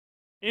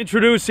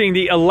Introducing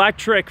the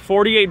electric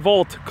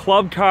 48-volt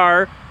club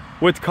car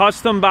with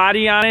custom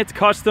body on it,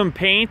 custom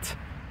paint,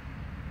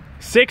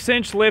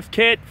 6-inch lift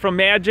kit from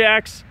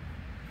Madjax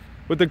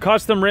with the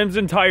custom rims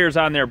and tires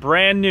on there,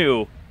 brand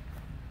new.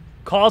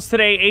 Calls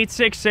today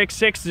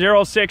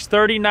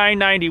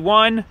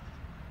 866-606-3991.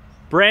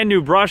 Brand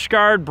new brush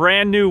guard,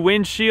 brand new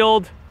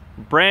windshield,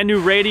 brand new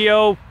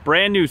radio,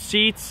 brand new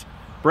seats,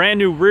 brand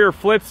new rear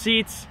flip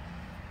seats.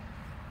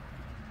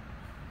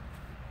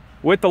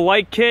 With the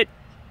light kit,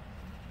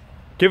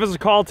 give us a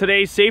call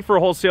today,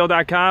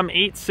 saferwholesale.com,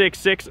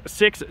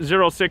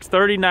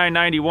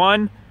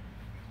 866-606-3991.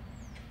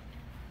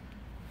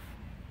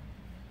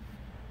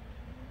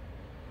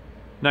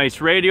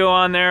 Nice radio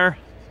on there.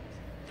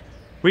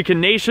 We can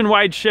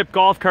nationwide ship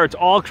golf carts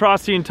all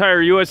across the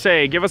entire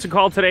USA. Give us a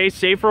call today,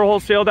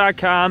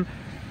 saferwholesale.com,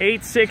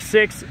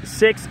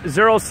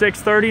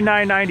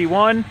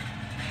 866-606-3991.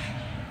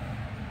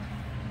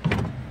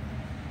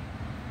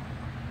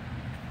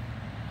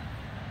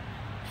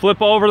 Flip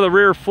over the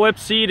rear flip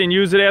seat and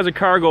use it as a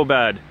cargo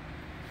bed.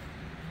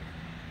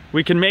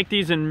 We can make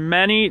these in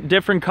many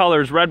different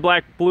colors, red,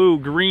 black, blue,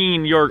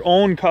 green, your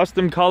own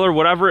custom color,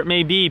 whatever it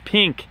may be,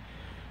 pink,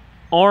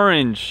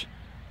 orange,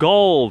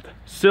 gold,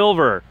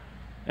 silver,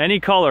 any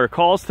color.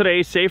 Calls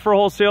today,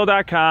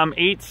 saferwholesale.com,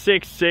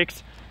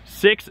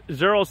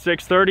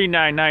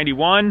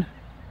 866-606-3991.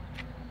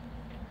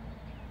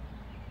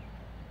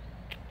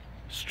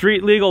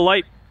 Street legal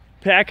light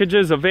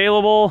packages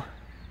available.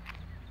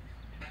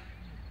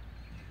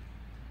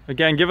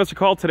 Again, give us a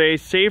call today,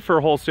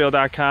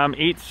 saferwholesale.com,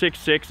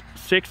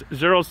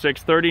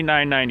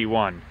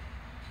 866-606-3991.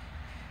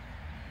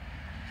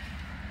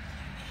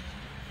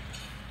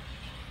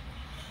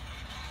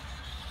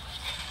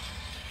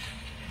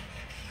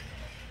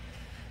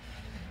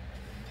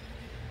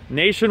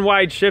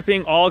 Nationwide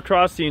shipping all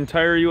across the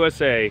entire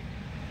USA.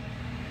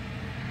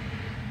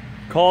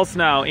 Call us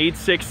now,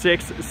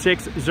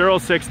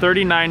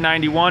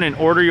 866-606-3991, and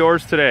order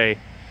yours today.